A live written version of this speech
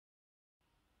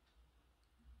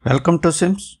Welcome to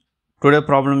SIMS. Today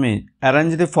problem is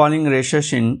arrange the following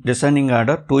ratios in descending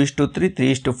order 2:3,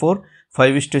 3:4,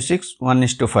 5:6,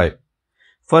 1:5.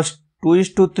 First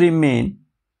 2:3 mean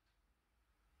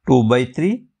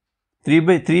 2/3,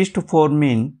 3/3:4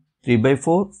 mean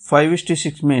 3/4,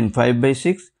 5:6 mean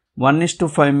 5/6,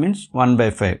 1:5 means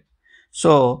 1/5.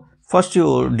 So first you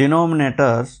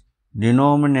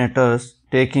denominators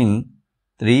taking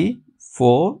 3,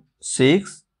 4,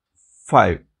 6,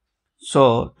 5.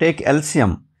 So take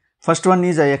LCM. First one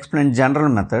is I explained general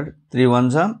method. 3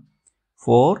 1s are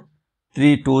 4,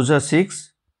 3 2s are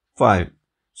 6, 5.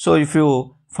 So if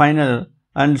you final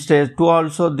and say 2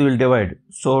 also they will divide.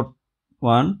 So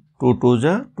 1, 2 2s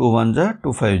are 2 1s are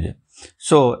 2 5s are.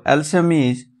 So LCM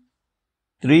is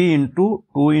 3 into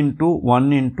 2 into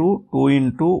 1 into 2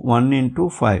 into 1 into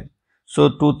 5. So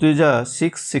 2 3s are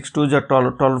 6, 6 2s are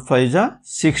 12, 12 5s are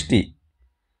 60.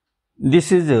 This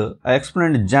is I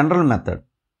explained general method.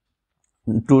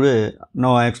 Today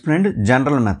now I explained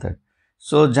general method.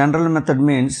 So general method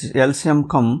means LCM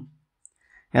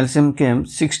came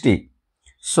 60.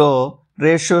 So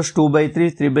ratios 2/3,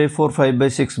 3/4,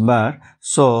 5/6 bar.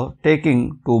 So taking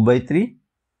 2/3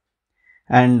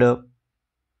 and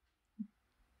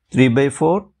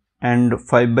 3/4 and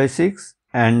 5/6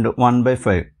 and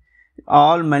 1/5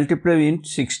 all multiply in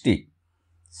 60.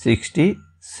 60,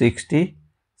 60,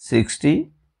 60,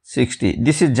 60.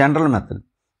 This is general method.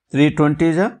 3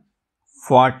 20s are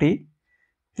 40,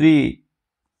 3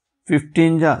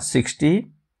 15s are 60,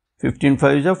 15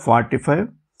 5s are 45,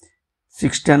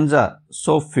 6 10s are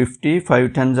so 50, 5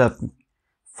 10s are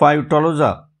 5 12s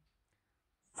are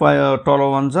 5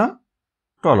 12 ones are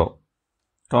 12,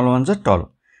 12 ones are 12.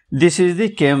 This is the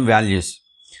KM values.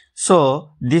 So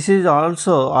this is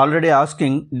also already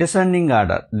asking descending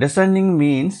order. Descending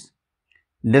means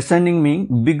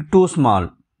big to small,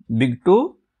 big to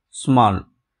small.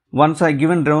 Once I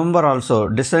given, remember also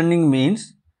descending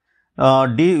means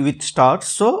D with start,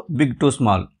 so big to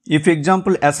small. If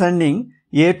example ascending,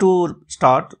 A to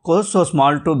start goes so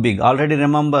small to big. Already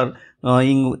remember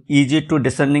easy to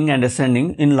descending and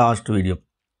ascending in last video.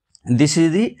 This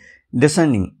is the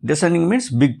descending. Descending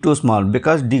means big to small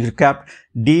because D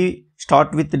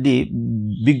start with D,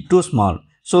 big to small.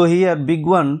 So here big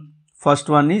one, first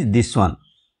one is this one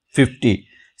 50.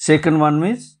 Second one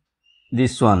is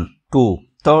this one 2.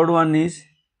 Third one is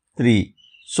 3.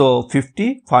 So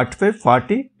 50, 45,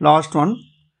 40, last one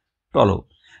 12.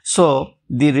 So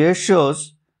the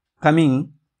ratios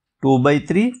coming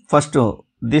 2/3, first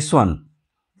this one,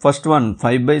 first one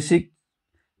 5/6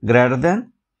 greater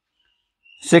than,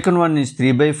 second one is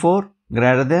 3/4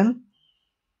 greater than,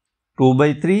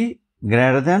 2/3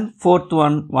 greater than, fourth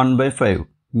one 1/5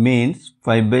 means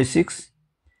 5/6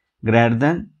 greater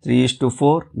than,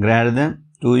 3:4 greater than,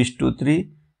 2:3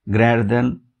 greater than,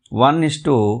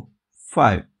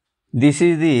 1:5. This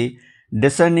is the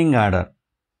descending order.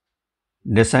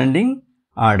 Descending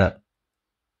order.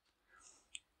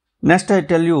 Next I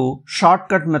tell you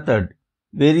shortcut method.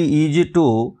 Very easy to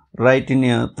write in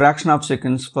a fraction of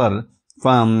seconds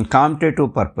from commutative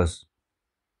purpose.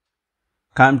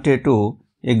 Commutative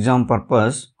exam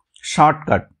purpose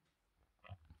shortcut.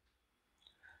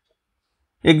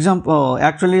 Example,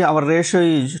 actually our ratio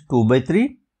is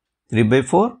 2/3,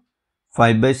 3/4,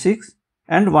 5/6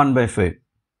 and 1/5.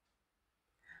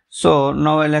 So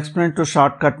now I'll explain to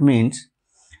shortcut means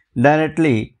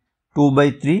directly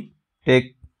 2/3 take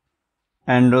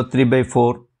and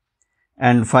 3/4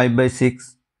 and 5/6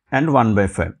 and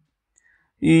 1/5.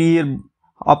 Here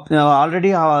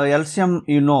already our LCM,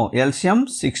 you know, LCM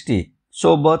 60.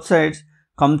 So both sides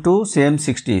come to same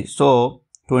 60. So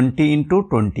 20 into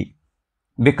 20.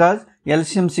 Because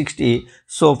LCM 60,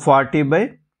 so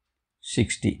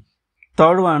 40/60.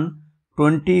 Third one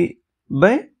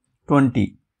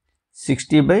 20/20,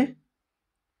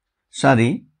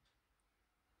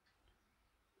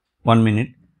 1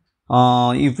 minute.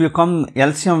 If you come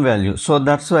LCM value, so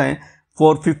that's why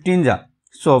 4 15s are,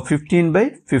 so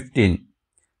 15/15,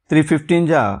 3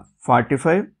 15s are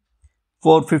 45,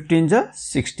 4 15s are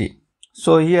 60.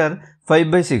 So here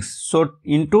 5/6, so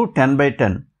into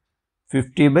 10/10,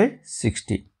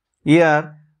 50/60.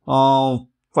 Here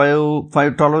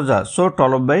 5 12s are, so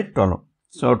 12/12,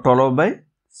 so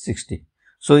 12/60.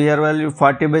 So here value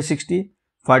 40/60,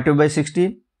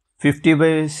 40/60,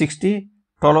 50/60,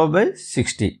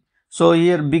 12/60. So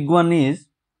here big one is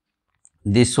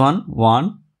this one,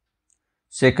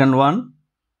 second one,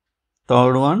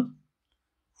 third one,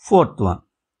 fourth one.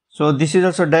 So this is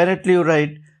also directly you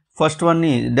write, first one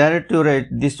is directly you write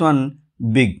this one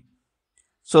big.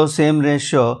 So same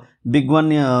ratio, big one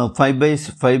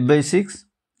 5/6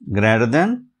 greater than,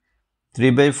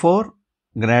 3 by 4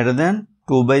 greater than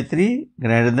 2 by 3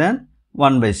 greater than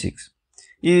 1 by 6.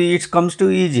 It comes to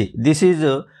easy. This is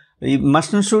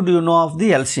must and should you know of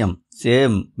the LCM.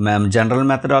 Same general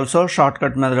method also,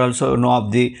 shortcut method also know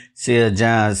of the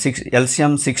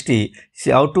LCM 60.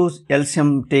 See how to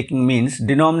LCM taking means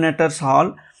denominators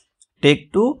all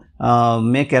take to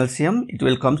make LCM, it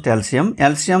will come to LCM.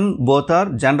 LCM both are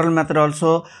general method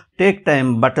also take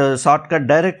time, but shortcut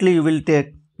directly you will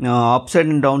take upside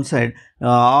and downside.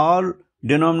 All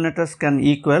denominators can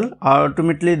equal,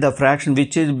 ultimately the fraction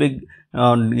which is big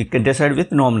you can decide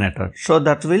with numerator. So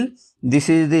that will, this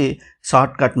is the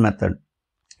shortcut method.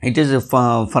 It is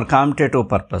for commutative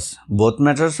purpose. Both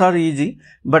methods are easy,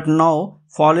 but now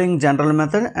following general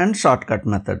method and shortcut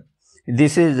method.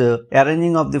 This is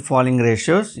arranging of the following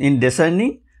ratios in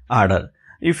descending order.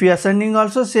 If you ascending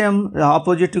also same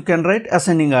opposite you can write,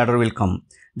 ascending order will come.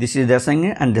 This is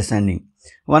ascending and descending.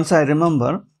 Once I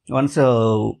remember, once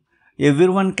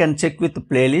everyone can check with the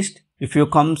playlist. If you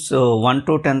comes 1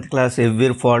 to 10th class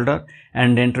every folder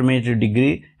and intermediate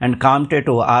degree and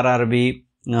commutative RRB,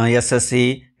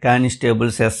 SSC,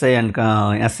 constables, SI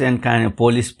and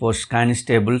police post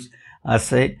constables,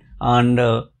 SI and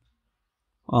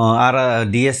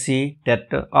DSC,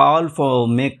 TET, all for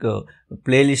make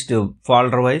playlist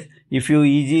folder wise. If you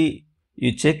easy,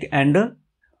 you check and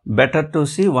better to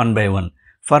see one by one.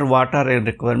 For what are a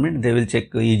requirement, they will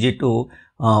check easy to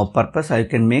purpose. I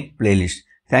can make playlist.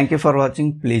 Thank you for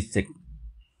watching. Please check.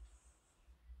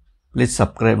 Please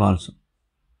subscribe also.